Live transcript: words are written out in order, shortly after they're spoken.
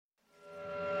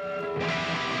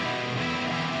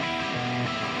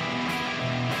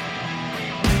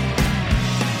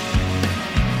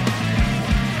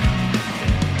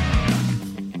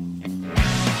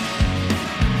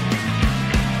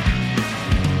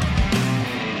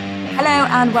Hello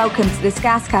and welcome to this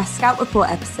Gascast Scout Report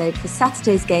episode for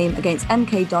Saturday's game against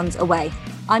MK Dons away.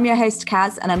 I'm your host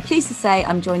Kaz and I'm pleased to say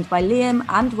I'm joined by Liam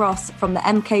and Ross from the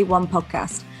MK1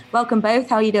 podcast. Welcome both,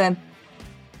 how are you doing?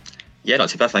 Yeah, not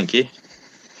too bad, thank you.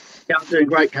 Yeah, I'm doing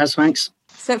great, Kaz, thanks.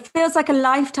 So it feels like a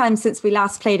lifetime since we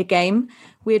last played a game.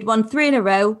 We had won 3 in a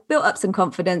row, built up some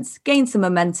confidence, gained some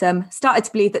momentum, started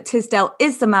to believe that Tisdale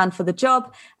is the man for the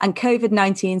job, and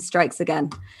COVID-19 strikes again.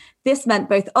 This meant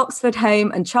both Oxford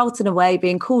home and Charlton away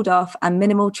being called off and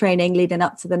minimal training leading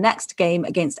up to the next game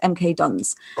against MK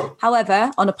Dons.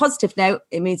 However, on a positive note,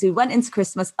 it means we went into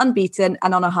Christmas unbeaten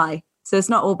and on a high. So it's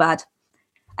not all bad.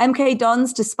 MK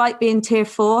Dons, despite being Tier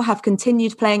 4, have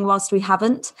continued playing whilst we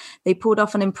haven't. They pulled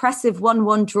off an impressive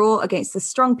 1-1 draw against the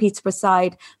strong Peterborough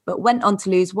side, but went on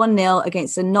to lose 1-0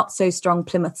 against a not-so-strong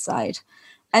Plymouth side.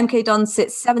 MK Dons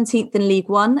sits 17th in League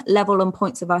One, level on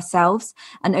points of ourselves,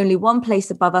 and only 1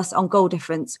 place above us on goal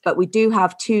difference, but we do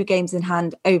have 2 games in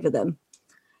hand over them.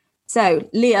 So,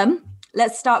 Liam,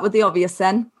 let's start with the obvious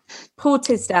then. Paul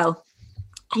Tisdale.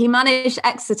 He managed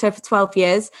Exeter for 12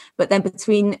 years, but then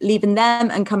between leaving them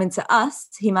and coming to us,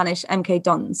 he managed MK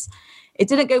Dons. It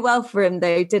didn't go well for him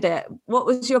though, did it? What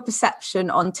was your perception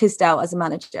on Tisdale as a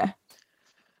manager?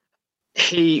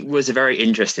 He was a very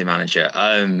interesting manager.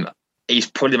 He's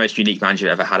probably the most unique manager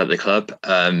I've ever had at the club.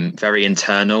 Very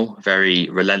internal, very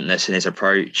relentless in his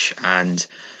approach, and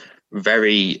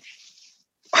very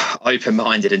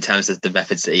open-minded in terms of the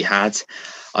methods that he had.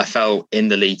 I felt in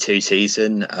the League Two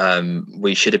season,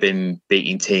 we should have been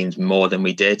beating teams more than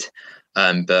we did.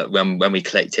 But when we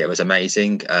clicked, it was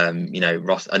amazing.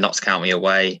 Notts County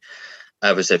away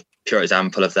was a pure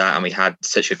example of that. And we had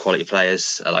such good quality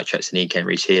players like Chetzenike and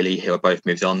Reece Healy, who are both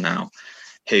moved on now,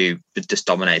 who just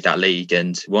dominated that league.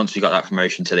 And once we got that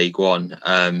promotion to League One,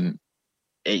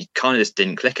 it kind of just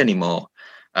didn't click anymore.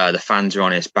 The fans were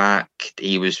on his back.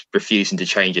 He was refusing to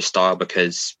change his style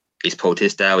because he's Paul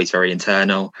Tisdale. He's very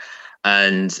internal,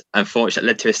 and unfortunately,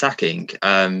 it led to his sacking.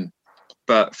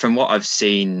 But from what I've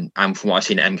seen, and from what I've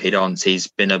seen at MK Dons, he's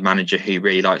been a manager who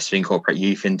really likes to incorporate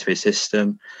youth into his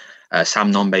system.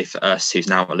 Sam Nombe for us, who's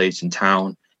now at Luton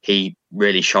Town, he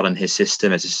really shot on his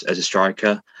system as a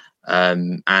striker,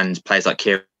 and players like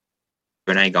Kieran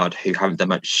Agard, who haven't done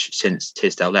much since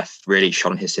Tisdale left, really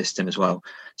shot on his system as well.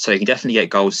 So he can definitely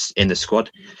get goals in the squad.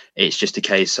 It's just a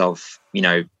case of,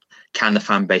 can the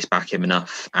fan base back him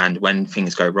enough? And when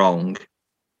things go wrong,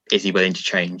 is he willing to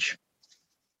change?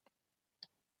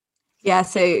 Yeah,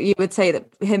 so you would say that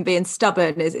him being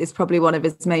stubborn is probably one of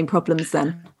his main problems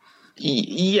then?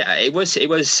 Yeah, it was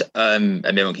at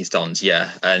Milton Keynes Dons,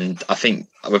 yeah. And I think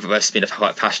with us being a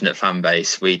quite passionate fan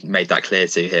base, we made that clear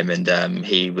to him, and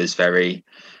he was very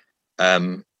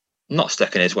not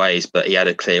stuck in his ways, but he had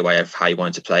a clear way of how he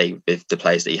wanted to play with the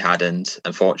players that he had, and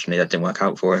unfortunately that didn't work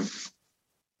out for him.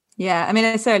 Yeah, I mean,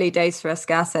 it's early days for us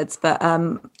Gasheads, but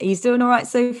he's doing all right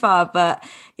so far, but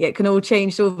it can all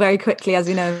change all very quickly, as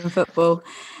we know in football.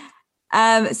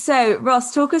 So,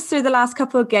 Ross, talk us through the last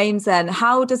couple of games then.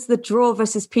 How does the draw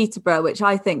versus Peterborough, which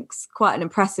I think is quite an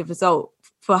impressive result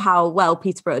for how well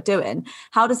Peterborough are doing,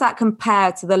 how does that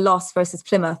compare to the loss versus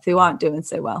Plymouth, who aren't doing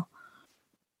so well?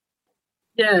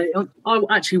 Yeah, I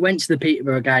actually went to the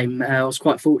Peterborough game. I was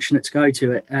quite fortunate to go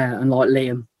to it, unlike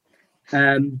Liam.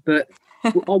 But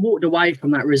I walked away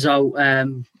from that result,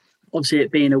 obviously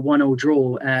it being a 1-1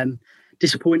 draw,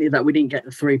 disappointed that we didn't get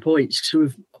the 3 points. So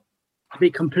to be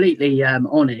completely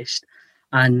honest,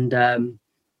 and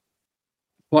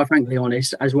quite frankly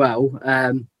honest as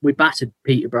well, we battered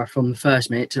Peterborough from the first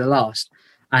minute to the last.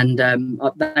 And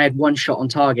they had 1 shot on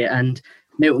target, and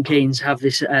Milton Keynes have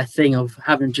this thing of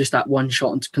having just that 1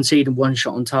 shot and conceding 1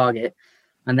 shot on target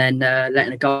and then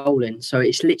letting a goal in. So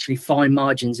it's literally fine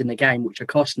margins in the game which are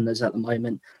costing us at the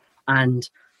moment. And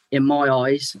in my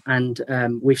eyes, and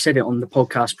we've said it on the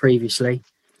podcast previously,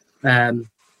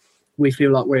 we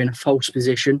feel like we're in a false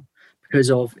position because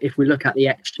of, if we look at the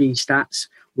XG stats,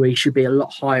 we should be a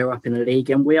lot higher up in the league,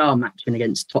 and we are matching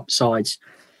against top sides.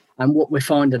 And what we're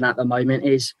finding at the moment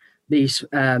is these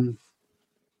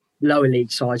lower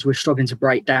league sides, we're struggling to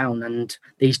break down, and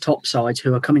these top sides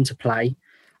who are coming to play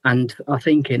and are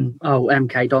thinking,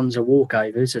 MK Dons are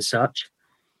walkovers as such.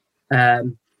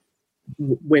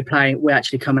 We're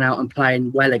actually coming out and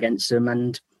playing well against them,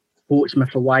 and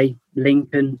Portsmouth away,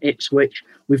 Lincoln, Ipswich,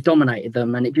 we've dominated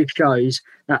them, and it just shows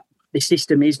that the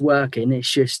system is working.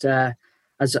 It's just,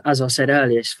 as I said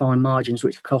earlier, it's fine margins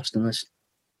which are costing us.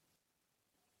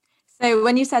 So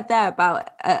when you said there about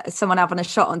someone having a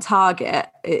shot on target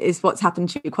is what's happened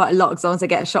to you quite a lot, because once they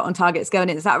get a shot on target, it's going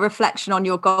in. Is that a reflection on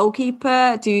your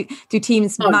goalkeeper? Do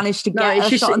teams manage to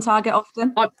get a shot on target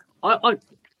often?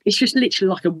 it's just literally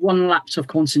like a one lapse of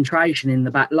concentration in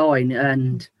the back line,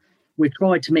 and we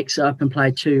tried to mix it up and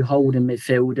play 2 holding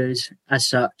midfielders as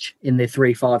such in the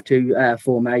 3-5-2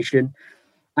 formation,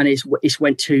 and it's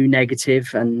went too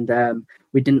negative, and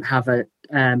we didn't have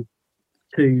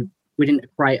we didn't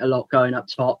create a lot going up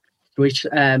top, which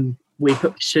we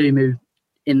put Sumu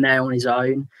in there on his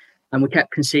own, and we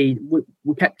kept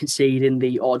conceding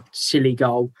the odd silly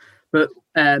goal. But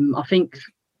I think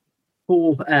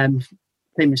for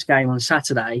Plymouth's game on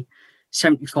Saturday,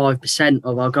 75%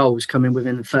 of our goals coming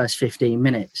within the first 15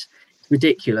 minutes. It's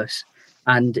ridiculous.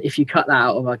 And if you cut that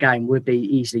out of our game, we'd be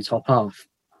easily top half.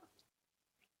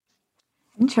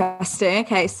 Interesting.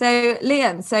 Okay, so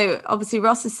Liam, so obviously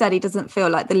Ross has said he doesn't feel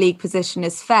like the league position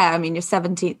is fair. I mean, you're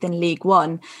 17th in League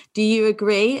One. Do you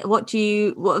agree? What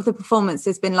have the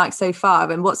performances been like so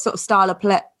far, and what sort of style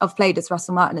of play does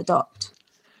Russell Martin adopt?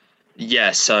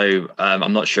 Yeah, so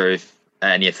I'm not sure if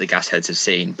any of the gasheads have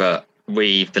seen, but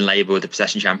we've been labelled the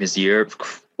possession champions of Europe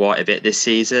quite a bit this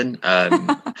season.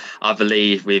 I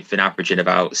believe we've been averaging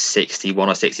about 61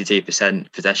 or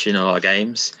 62% possession on our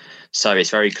games. So it's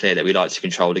very clear that we like to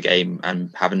control the game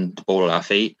and having the ball at our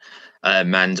feet.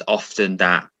 And often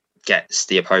that gets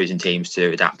the opposing teams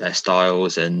to adapt their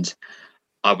styles. And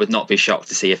I would not be shocked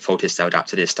to see if Paul Tisdale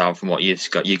adapted his style from what you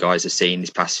guys have seen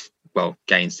these past,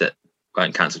 games that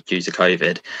weren't cancelled due to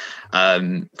COVID.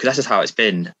 Because that's just how it's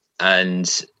been.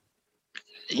 And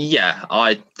yeah,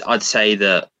 I'd say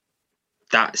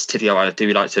that's typically how I do.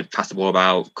 We like to pass the ball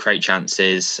about, create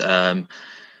chances, and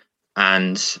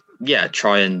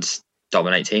try and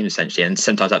dominate teams essentially. And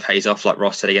sometimes that pays off, like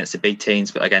Ross said, against the big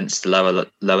teams, but against the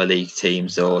lower league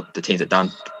teams or the teams that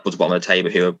down towards the bottom of the table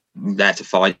who are there to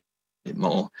fight it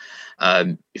more,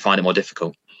 you find it more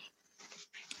difficult.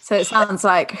 So it sounds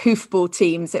like hoofball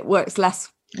teams, it works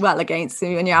less well against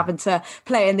you when you're having to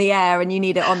play in the air and you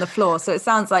need it on the floor. So it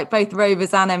sounds like both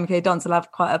Rovers and MK Dons will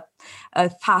have quite a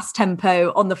fast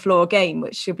tempo on the floor game,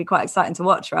 which should be quite exciting to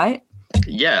watch, right?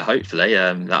 Yeah, hopefully.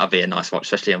 That'll be a nice watch,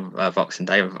 especially on Boxing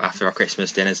Day after our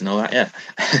Christmas dinners and all that, yeah.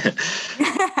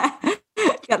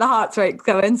 Get the heart rate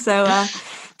going. So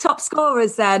top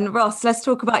scorers then. Ross, let's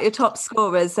talk about your top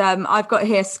scorers. I've got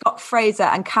here Scott Fraser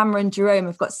and Cameron Jerome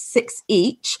have got 6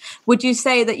 each. Would you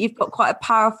say that you've got quite a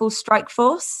powerful strike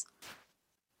force?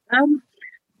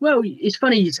 Well, it's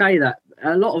funny you say that.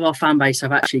 A lot of our fan base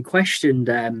have actually questioned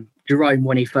Jerome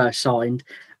when he first signed.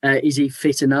 Is he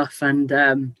fit enough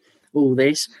and all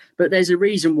this? But there's a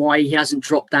reason why he hasn't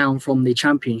dropped down from the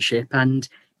Championship, and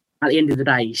at the end of the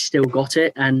day he's still got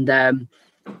it. And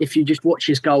if you just watch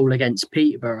his goal against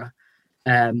Peterborough,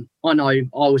 I know I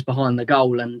was behind the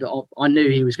goal and I knew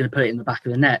he was going to put it in the back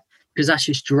of the net, because that's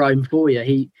just Jerome for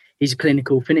you. He's a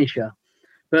clinical finisher.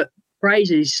 But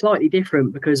Fraser is slightly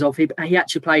different because he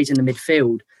actually plays in the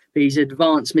midfield, but he's an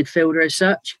advanced midfielder as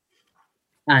such,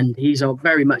 and he's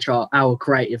very much our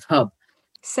creative hub.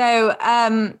 So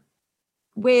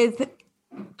with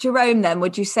Jerome then,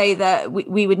 would you say that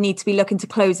we would need to be looking to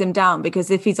close him down, because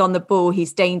if he's on the ball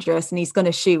he's dangerous and he's going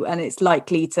to shoot and it's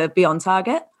likely to be on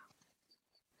target?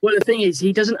 Well, the thing is,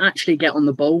 he doesn't actually get on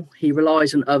the ball. He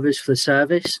relies on others for the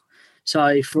service.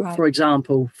 So for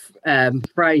example,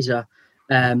 Fraser,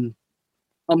 I'm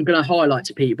going to highlight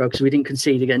to Peterborough because we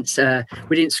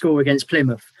didn't score against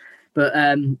Plymouth, but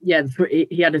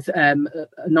he had a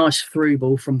nice through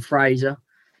ball from Fraser,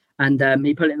 and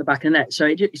he put it in the back of the net. So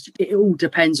it all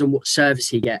depends on what service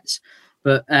he gets.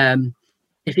 But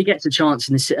if he gets a chance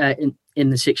in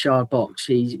the 6-yard box,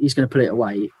 he's going to put it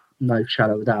away, no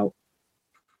shadow of a doubt.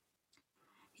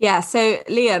 Yeah, so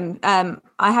Liam,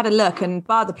 I had a look, and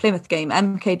bar the Plymouth game,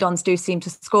 MK Dons do seem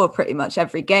to score pretty much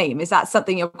every game. Is that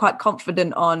something you're quite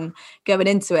confident on going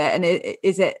into it? And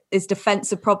is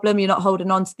defence a problem? You're not holding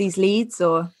on to these leads,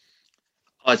 or?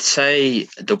 I'd say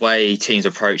the way teams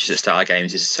approach the start of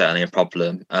games is certainly a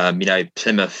problem.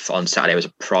 Plymouth on Saturday was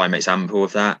a prime example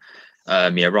of that.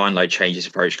 Ryan Lowe changed his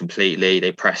approach completely.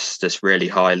 They pressed us really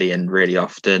highly and really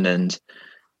often, and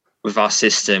with our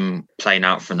system playing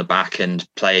out from the back and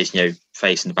players,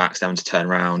 facing the backs down to turn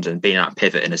around and being that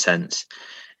pivot in a sense,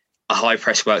 a high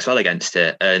press works well against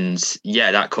it. And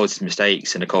that causes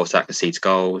mistakes, and of course that concedes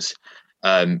goals.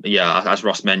 As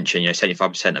Ross mentioned,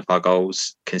 75% of our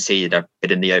goals conceded have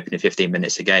been in the opening 15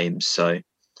 minutes of games. So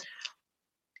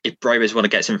if Rovers want to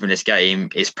get something from this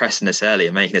game, it's pressing us early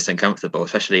and making us uncomfortable,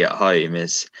 especially at home.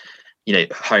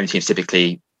 Home teams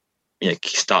typically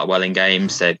start well in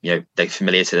games. They're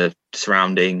familiar to the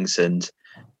surroundings, and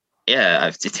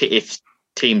if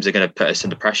teams are going to put us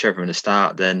under pressure from the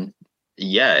start, then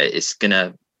it's going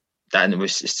to, that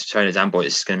was showing example,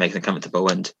 it's going to make them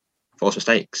comfortable and force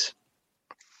mistakes.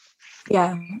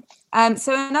 Yeah,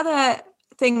 So another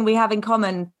thing we have in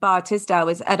common, bar Tisdale,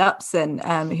 is Ed Upson,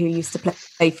 who used to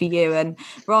play for you. And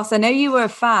Ross, I know you were a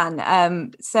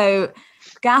fan. So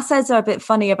Gasheads are a bit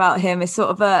funny about him. It's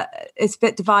it's a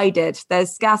bit divided.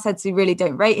 There's Gasheads who really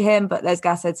don't rate him, but there's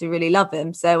Gasheads who really love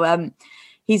him. So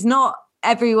he's not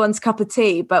everyone's cup of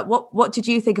tea. But what did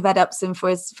you think of Ed Upson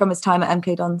from his time at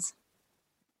MK Dons?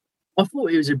 I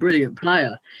thought he was a brilliant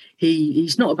player.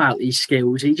 He's not about these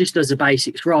skills. He just does the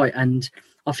basics right. And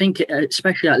I think,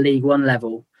 especially at League One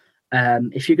level,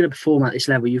 if you're going to perform at this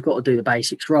level, you've got to do the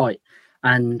basics right.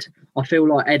 And I feel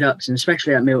like Ed Upson,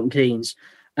 especially at Milton Keynes,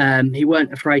 he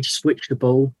weren't afraid to switch the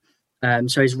ball.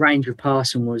 So his range of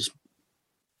passing was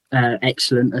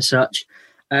excellent as such.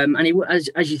 And he,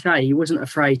 as you say, he wasn't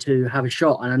afraid to have a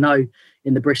shot. And I know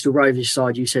in the Bristol Rovers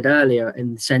side, you said earlier,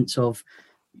 in the sense of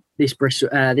this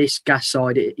Gas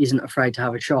side isn't afraid to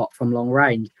have a shot from long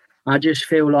range. I just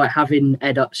feel like having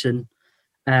Ed Upson,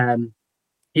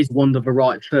 his wand of a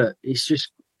right foot, it's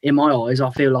just, in my eyes, I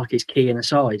feel like it's key in a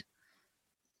side.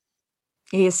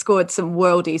 He has scored some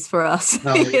worldies for us.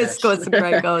 Oh, he has scored some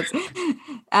great goals.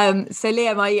 So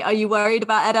Liam, are you worried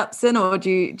about Ed Upson, or do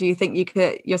you think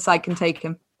your side can take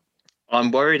him?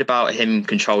 I'm worried about him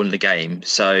controlling the game.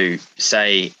 So,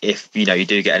 say if you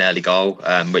do get an early goal,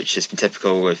 which has been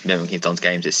typical with Milton Keynes Dons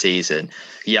games this season.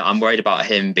 Yeah, I'm worried about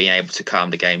him being able to calm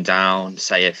the game down.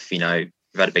 Say if you've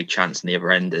had a big chance on the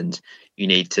other end and you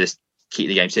need to keep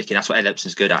the game ticking. That's what Ed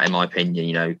Upson's good at, in my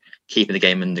opinion. Keeping the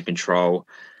game under control.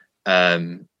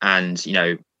 And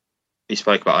we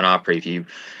spoke about on our preview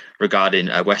regarding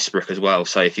Westbrook as well.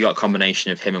 So if you got a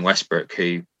combination of him and Westbrook,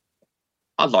 who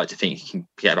I'd like to think can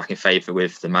get back in favour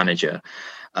with the manager,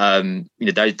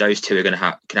 those two are can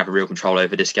have a real control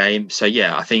over this game. So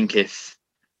yeah, I think if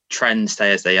trends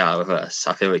stay as they are with us,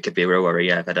 I feel it could be a real worry.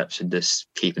 Yeah, Ed Upson just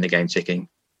keeping the game ticking.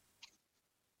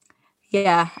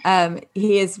 Yeah,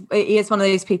 he is one of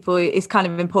those people. It's kind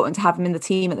of important to have him in the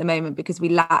team at the moment because we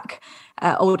lack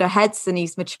older heads, and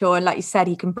he's mature. And like you said,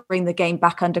 he can bring the game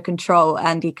back under control,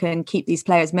 and he can keep these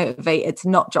players motivated to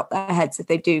not drop their heads if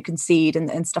they do concede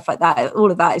and stuff like that.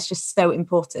 All of that is just so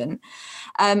important.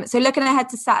 So looking ahead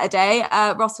to Saturday,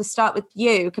 Ross, we'll start with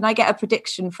you. Can I get a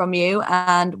prediction from you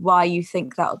and why you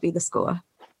think that will be the score?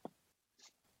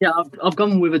 Yeah, I've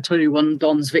gone with a 2-1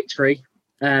 Dons victory.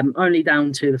 Only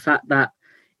down to the fact that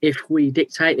if we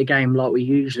dictate the game like we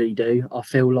usually do, I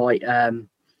feel like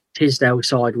Tisdale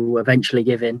side will eventually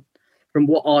give in. From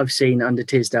what I've seen under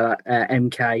Tisdale at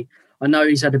MK, I know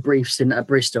he's had a brief stint at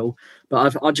Bristol,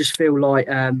 but I just feel like,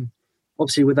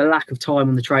 obviously with a lack of time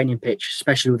on the training pitch,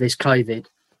 especially with this COVID,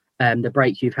 the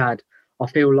break you've had, I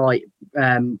feel like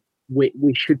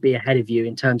we should be ahead of you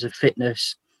in terms of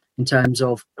fitness, in terms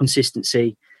of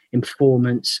consistency, in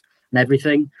performance and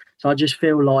everything. So I just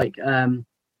feel like, in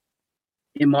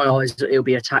my eyes, it'll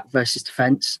be attack versus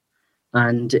defence.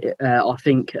 And I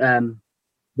think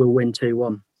we'll win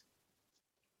 2-1.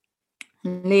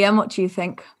 Liam, what do you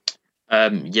think?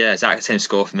 Yeah, exactly the same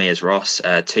score for me as Ross.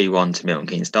 2-1 to Milton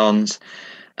Keynes Dons.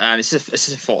 It's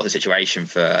a fortunate situation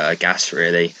for Gas,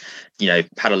 really.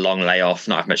 Had a long layoff,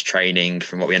 not have much training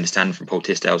from what we understand from Paul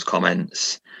Tisdale's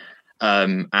comments.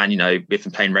 And, we've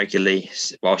been playing regularly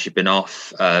whilst you've been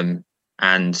off.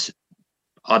 And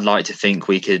I'd like to think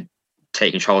we could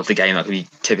take control of the game like we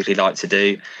typically like to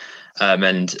do.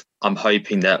 And I'm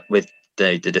hoping that with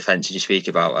the defence you speak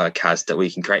about, Kaz, that we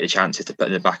can create the chances to put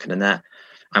in the back of the net.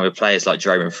 And with players like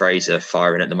Jerome and Fraser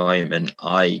firing at the moment,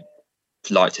 I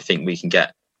like to think we can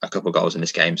get a couple of goals in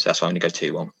this game. So that's why I'm going to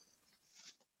go 2-1.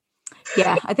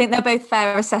 Yeah, I think they're both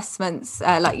fair assessments.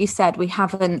 Like you said, we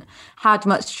haven't had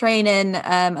much training,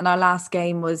 and our last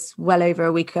game was well over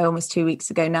a week ago, almost 2 weeks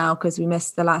ago now, because we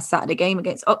missed the last Saturday game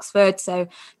against Oxford. So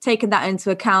taking that into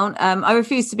account, I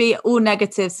refuse to be all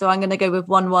negative, so I'm going to go with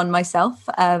 1-1 myself,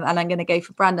 and I'm going to go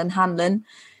for Brandon Hanlon.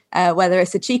 Whether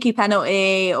it's a cheeky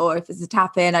penalty or if it's a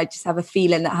tap in, I just have a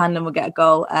feeling that Hanlon will get a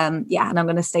goal. And I'm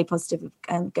going to stay positive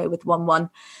and go with 1-1.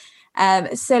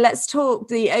 So let's talk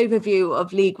the overview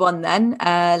of League One then.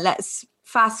 Let's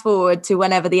fast forward to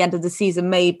whenever the end of the season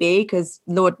may be, because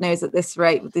Lord knows at this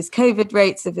rate with these COVID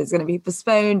rates, if it's going to be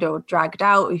postponed or dragged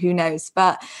out, who knows.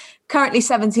 But currently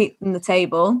 17th in the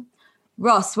table.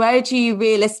 Ross, where do you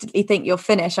realistically think you'll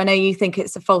finish? I know you think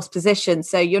it's a false position,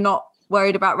 so you're not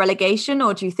worried about relegation,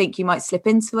 or do you think you might slip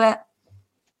into it?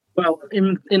 Well,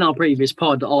 in our previous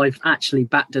pod, I've actually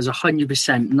backed us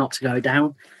 100% not to go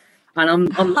down. And I'm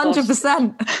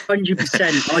 100%.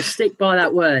 100%. I stick by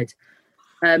that word.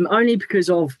 Only because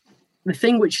of the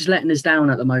thing which is letting us down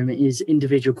at the moment is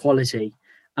individual quality.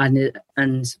 And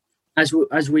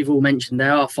as we've all mentioned,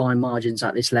 there are fine margins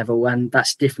at this level, and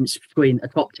that's the difference between a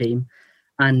top team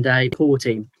and a poor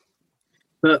team.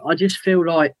 But I just feel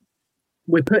like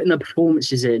we're putting the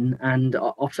performances in, and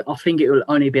I think it will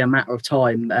only be a matter of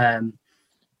time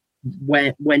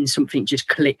when something just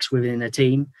clicks within a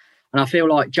team. And I feel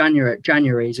like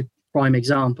January is a prime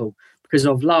example, because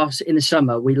in the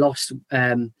summer we lost,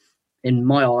 in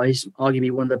my eyes,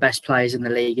 arguably one of the best players in the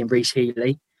league in Reece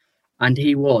Healey, and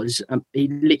he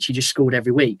literally just scored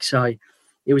every week. So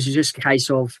it was just a case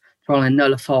of trying to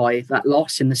nullify that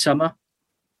loss in the summer,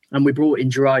 and we brought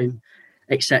in Jerome,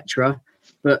 etc.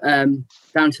 But down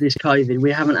to this COVID,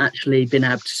 we haven't actually been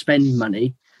able to spend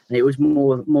money. And it was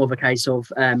more of a case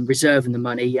of reserving the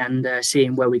money and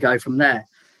seeing where we go from there.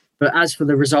 But as for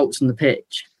the results on the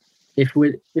pitch, if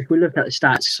we look at the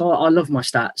stats, so I love my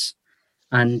stats,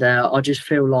 and I just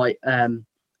feel like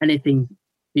anything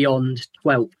beyond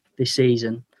 12th this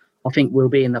season, I think we'll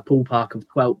be in the ballpark of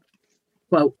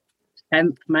 12th,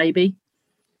 10th maybe,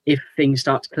 if things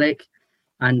start to click.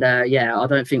 And I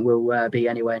don't think we'll be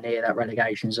anywhere near that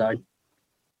relegation zone.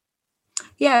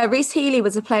 Yeah, Reece Healey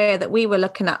was a player that we were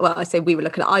looking at. Well, I say we were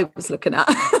looking at, I was looking at.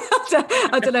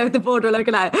 I don't know if the board were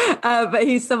looking at, but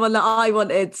he's someone that I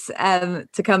wanted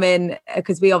to come in,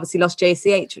 because we obviously lost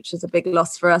JCH, which was a big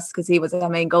loss for us because he was our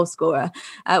main goal scorer.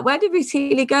 Where did Reece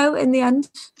Healey go in the end?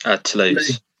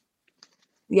 Toulouse.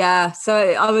 Yeah, so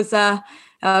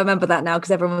I remember that now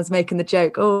because everyone was making the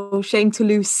joke, oh, shame to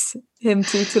lose him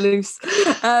to Toulouse.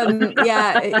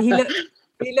 He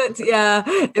looked, yeah,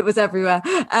 it was everywhere.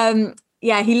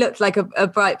 He looked like a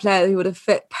bright player who would have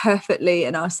fit perfectly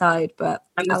in our side. But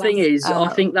the thing is, I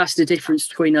think that's the difference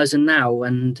between us and now,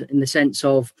 and in the sense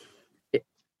of,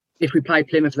 if we played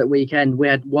Plymouth that weekend, we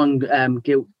had one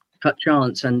gilt cut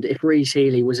chance, and if Reece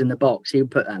Healey was in the box, he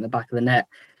would put that in the back of the net.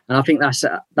 And I think that's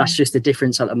just the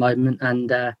difference at the moment.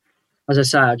 And as I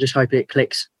say, I just hope it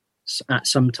clicks at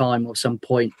some time or some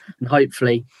point, and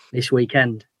hopefully this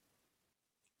weekend.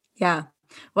 Yeah.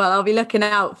 Well, I'll be looking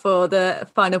out for the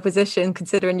final position,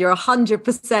 considering you're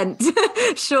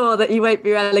 100% sure that you won't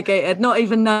be relegated. Not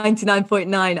even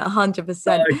 99.9,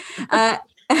 100%.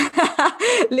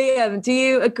 Liam, do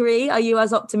you agree? Are you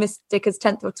as optimistic as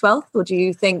 10th or 12th, or do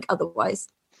you think otherwise?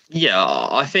 Yeah,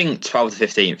 I think 12th to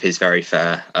 15th is very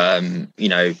fair.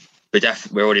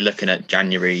 We're already looking at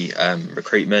January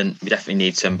recruitment. We definitely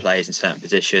need some players in certain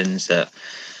positions that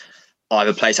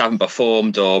either players haven't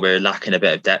performed, or we're lacking a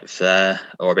bit of depth there,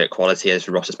 or a bit of quality, as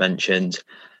Ross has mentioned.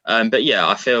 But yeah,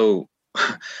 I feel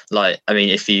like, I mean,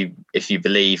 if you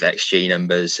believe XG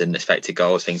numbers and expected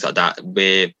goals, things like that,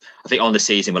 I think on the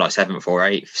season we're like 7th or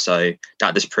 8th. So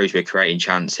that just proves we're creating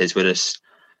chances. We're just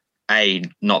A,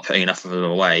 not putting enough of them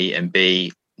away, and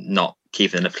B, not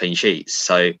keeping enough clean sheets.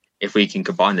 So if we can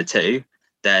combine the two,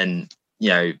 then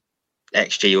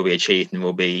XG will be achieved and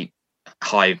will be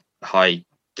high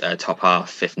top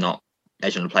half, if not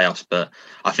edge on the playoffs. But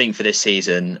I think for this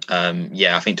season,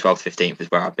 I think 12th, 15th is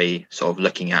where I'd be sort of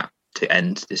looking at to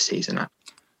end this season at.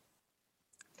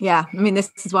 Yeah, I mean,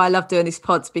 this is why I love doing these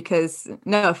pods, because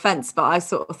no offence, but I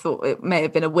sort of thought it may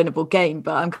have been a winnable game,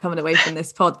 but I'm coming away from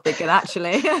this pod thinking,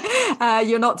 actually,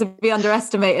 you're not to be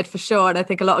underestimated for sure. And I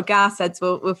think a lot of gas heads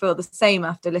will feel the same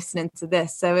after listening to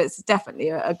this. So it's definitely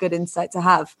a good insight to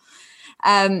have.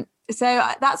 So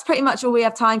that's pretty much all we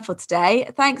have time for today.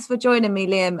 Thanks for joining me,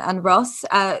 Liam and Ross.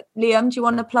 Liam, do you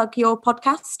want to plug your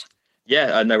podcast?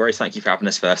 Yeah, no worries. Thank you for having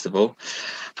us, first of all.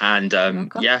 And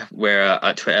we're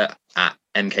at Twitter at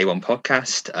MK1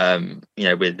 Podcast,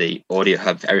 with the audio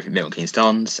hub, Everything Milton Keynes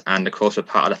Dons, and of course we're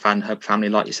part of the Fan Hub family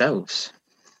like yourselves.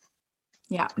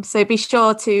 Yeah, so be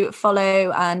sure to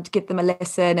follow and give them a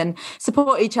listen and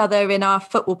support each other in our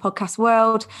football podcast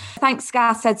world. Thanks,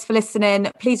 Gasheads, for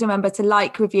listening. Please remember to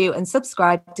like, review and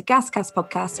subscribe to Gascast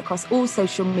Podcast across all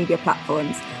social media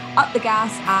platforms. Up the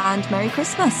gas and Merry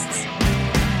Christmas.